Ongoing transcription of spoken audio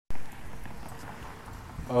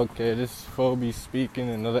Okay, this is Phoebe speaking.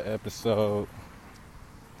 Another episode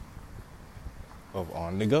of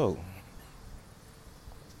On the Go.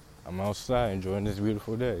 I'm outside enjoying this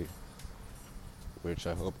beautiful day, which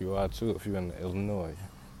I hope you are too if you're in Illinois.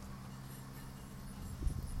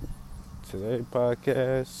 Today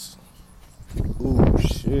podcast. Ooh,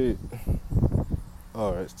 shit.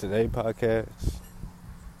 Alright, today podcast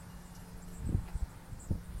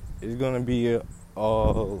is gonna be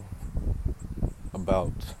all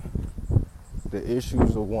about the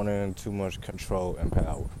issues of wanting too much control and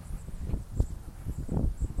power.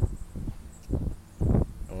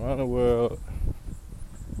 Around the world,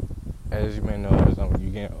 as you may know, as you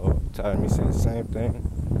get tired of me saying the same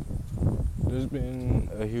thing, there's been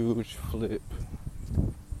a huge flip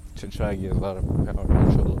to try to get a lot of power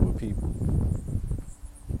and control over people.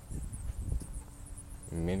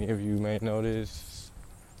 Many of you may know this,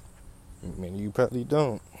 many of you probably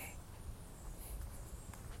don't.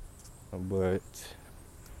 But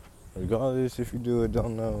regardless if you do or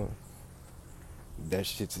don't know, that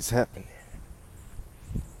shit is happening.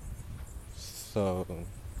 So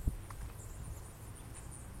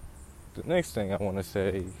the next thing I want to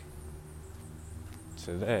say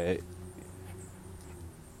to that,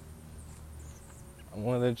 I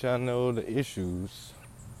want to let y'all know the issues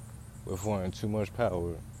with wanting too much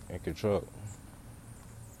power and control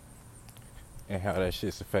and how that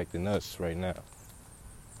shit's affecting us right now.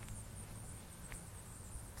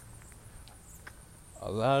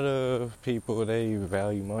 A lot of people, they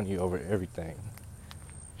value money over everything.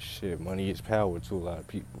 Shit, money is power to a lot of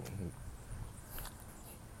people.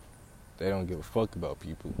 They don't give a fuck about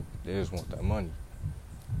people. They just want that money.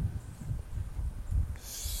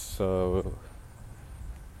 So,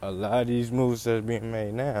 a lot of these moves that's being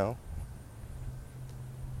made now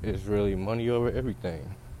is really money over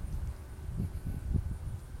everything.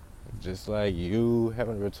 Just like you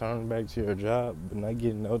having to return back to your job but not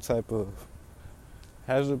getting no type of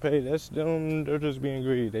hazard pay, that's them, they're just being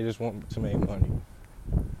greedy. They just want to make money.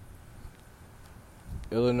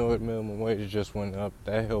 Illinois minimum wage just went up.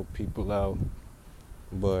 That helped people out,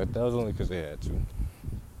 but that was only because they had to.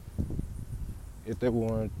 If they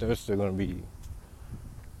weren't, there's still going to be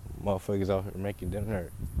motherfuckers out here making dinner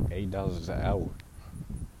at $8 an hour.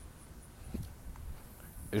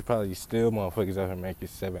 There's probably still motherfuckers out here making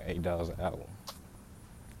 $7, $8 an hour.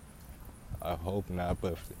 I hope not,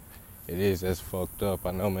 but if it is, that's fucked up.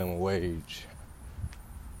 I know minimum wage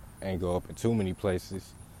ain't go up in too many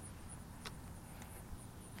places.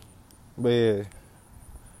 But yeah,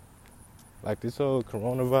 like this whole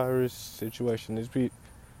coronavirus situation,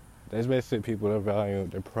 there's basically people that value,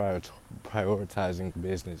 they're prioritizing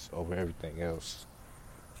business over everything else.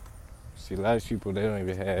 See, a lot of people, they don't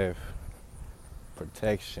even have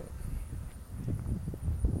protection.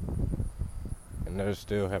 And they're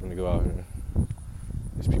still having to go out here.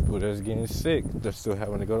 There's people that's getting sick, they're still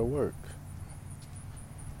having to go to work.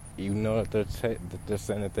 Even though that they're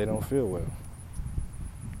saying that they don't feel well.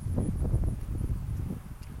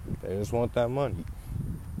 They just want that money.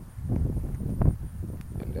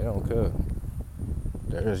 And they don't care.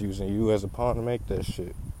 They're just using you as a pawn to make that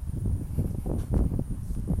shit.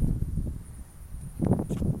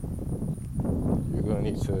 You're gonna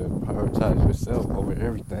need to prioritize yourself over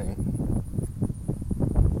everything.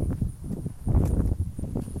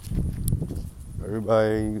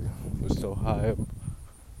 Everybody was so high up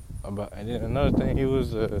about, and then another thing, it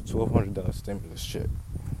was a $1,200 stimulus check.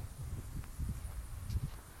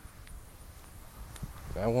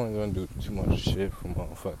 I wasn't gonna do too much shit for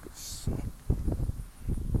motherfuckers.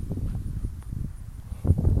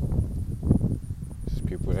 There's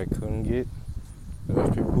people that couldn't get, there's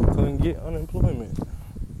people who couldn't get unemployment.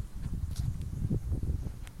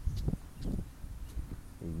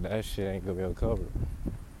 That shit ain't gonna be able to cover it.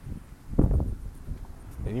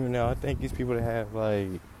 And even now, I think these people that have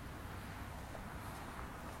I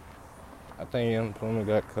think unemployment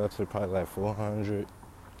got cut to probably like 400.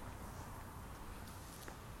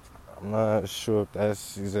 I'm not sure if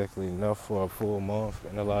that's exactly enough for a full month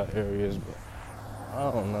in a lot of areas, but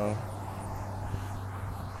I don't know.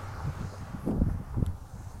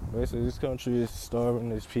 Basically, this country is starving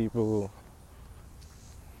these people,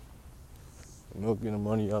 milking the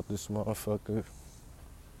money out this motherfucker.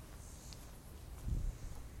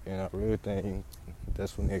 And I really think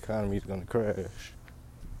that's when the economy is going to crash.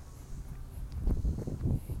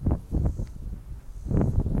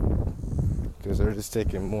 Because they're just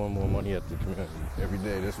taking more and more money out the community. Every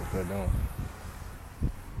day, that's what they're doing.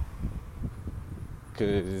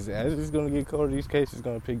 Because as it's going to get colder, these cases are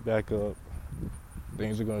going to pick back up.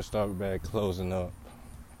 Things are going to start back closing up.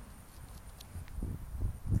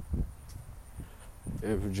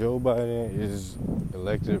 if Joe Biden is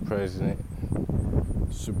elected president,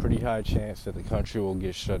 it's a pretty high chance that the country will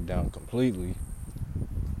get shut down completely.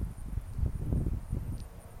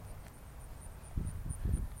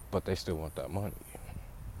 But they still want that money.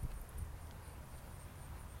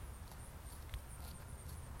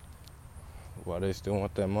 Why they still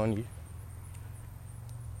want that money?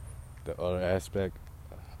 The other aspect,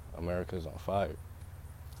 America's on fire.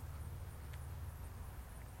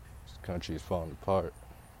 This country is falling apart.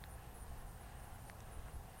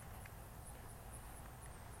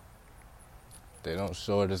 They don't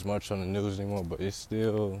show it as much on the news anymore, but it's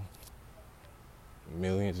still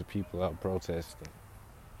millions of people out protesting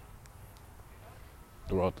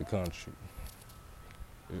throughout the country.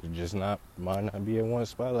 It just might not be in one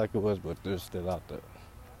spot like it was, but they're still out there.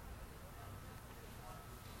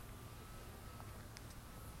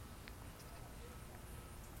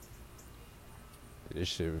 This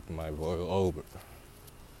shit might boil over.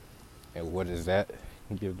 And what does that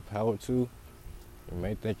give the power to? You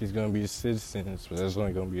may think it's going to be the citizens, but that's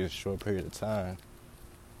only going to be a short period of time.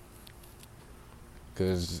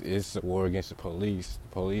 Because it's a war against the police.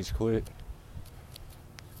 The police quit.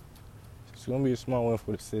 It's going to be a small one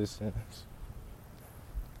for the citizens.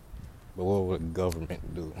 But what will the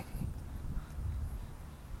government do?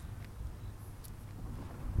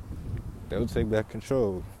 They'll take back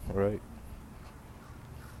control, right?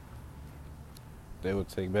 They will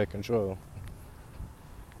take back control.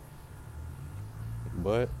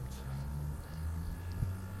 But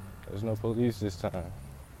there's no police this time.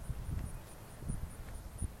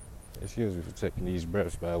 Excuse me for taking these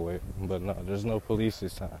breaths, by the way. But no, there's no police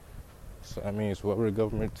this time. So that means whatever the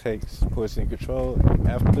government puts in control,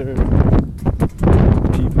 after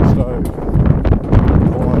people start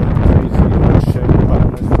going crazy and shedding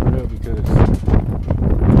violence for real, because the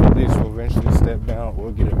police will eventually step down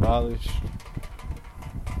or get abolished.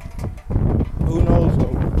 Who knows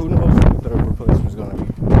what the third replacement is going to be.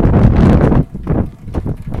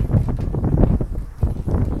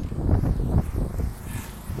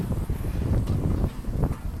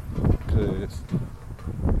 Because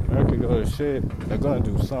America go to shit, they're going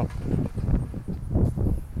to do something.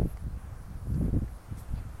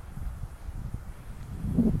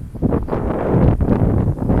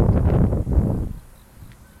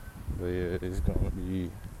 But yeah, it's going to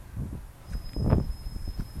be...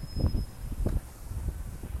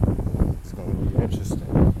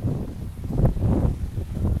 interesting.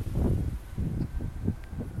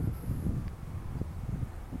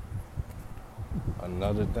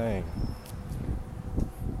 Another thing,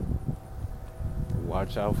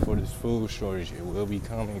 watch out for this food shortage. It will be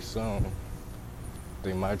coming soon.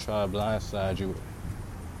 They might try to blindside you.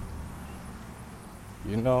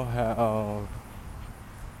 You know how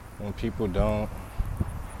when people don't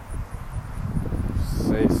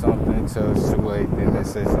say something till it's too late, then they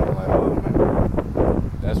say something like, oh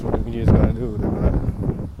man, that's what the media's gonna do.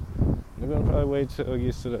 They're gonna probably wait till it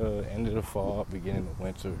gets to the end of the fall, beginning of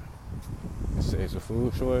winter, and say it's a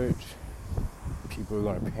food shortage. People are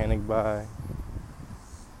gonna panic buy.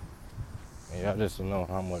 And y'all just don't know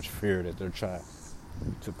how much fear that they're trying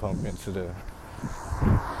to pump into the...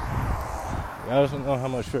 Y'all just don't know how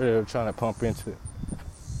much fear they're trying to pump into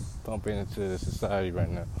the society right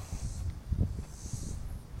now.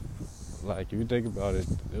 Like, if you think about it,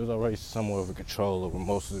 there's already somewhat of a control over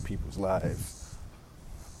most of the people's lives.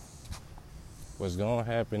 What's gonna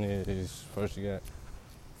happen is, first you got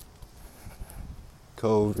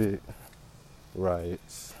COVID,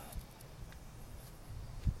 riots,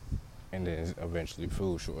 and then eventually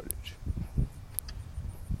food shortage.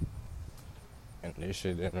 And this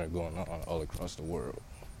shit that are going on all across the world.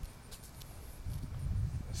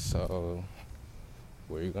 So,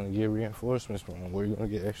 where you gonna get reinforcements from? Where you gonna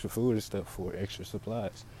get extra food and stuff for, extra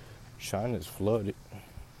supplies? China's flooded.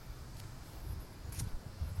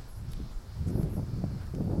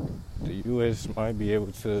 The U.S. might be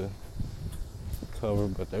able to cover,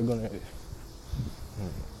 but they're gonna...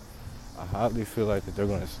 I highly feel like that they're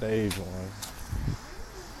gonna stage one.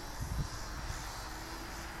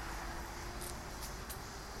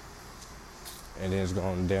 And then it's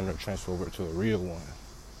gonna damn near transfer over to a real one.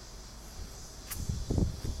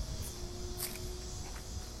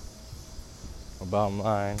 Bottom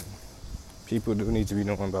line, people do need to be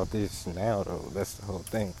knowing about this now, though. That's the whole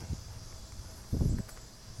thing.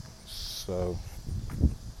 So,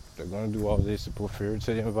 they're going to do all this to put fear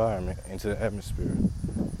into the environment, into the atmosphere.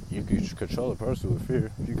 You can control a person with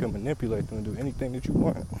fear. You can manipulate them and do anything that you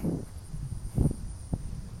want.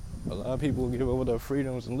 A lot of people give over their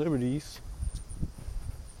freedoms and liberties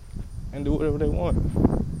and do whatever they want.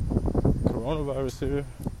 Coronavirus here.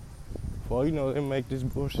 For all you know, they make this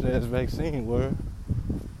bullshit ass vaccine where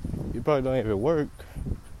it probably don't even work.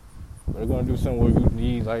 But they're gonna do something where you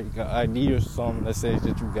need like an ID or something that says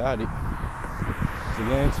that you got it to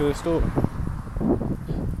get into the store.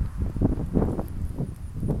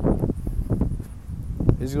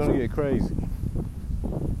 It's gonna get crazy.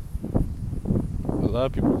 A lot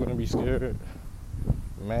of people are gonna be scared,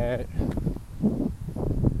 mad,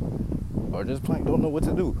 or just plain don't know what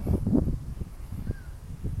to do.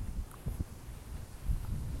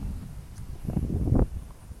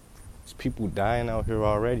 There's people dying out here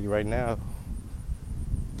already right now.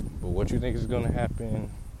 But what you think is gonna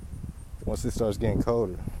happen once it starts getting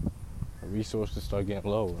colder? The resources start getting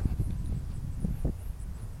lower.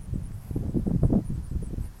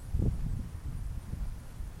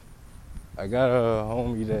 I got a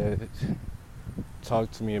homie that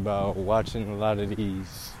talked to me about watching a lot of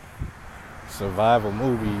these survival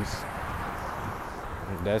movies.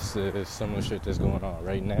 And that's some of the shit that's going on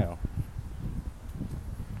right now.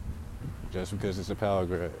 Just because it's a power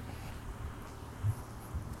grab.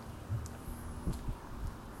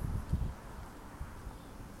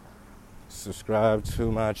 Subscribe to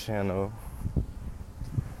my channel,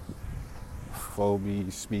 Phobie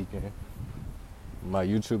Speaking. My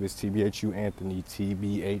YouTube is TBHU Anthony,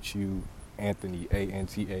 TBHU Anthony,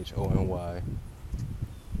 ANTHONY.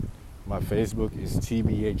 My Facebook is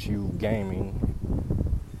TBHU Gaming.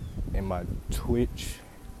 And my Twitch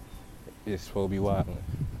is Phobie Wildin'.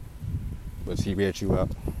 But TBHU out.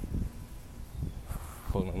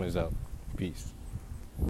 Full numbers out. Peace.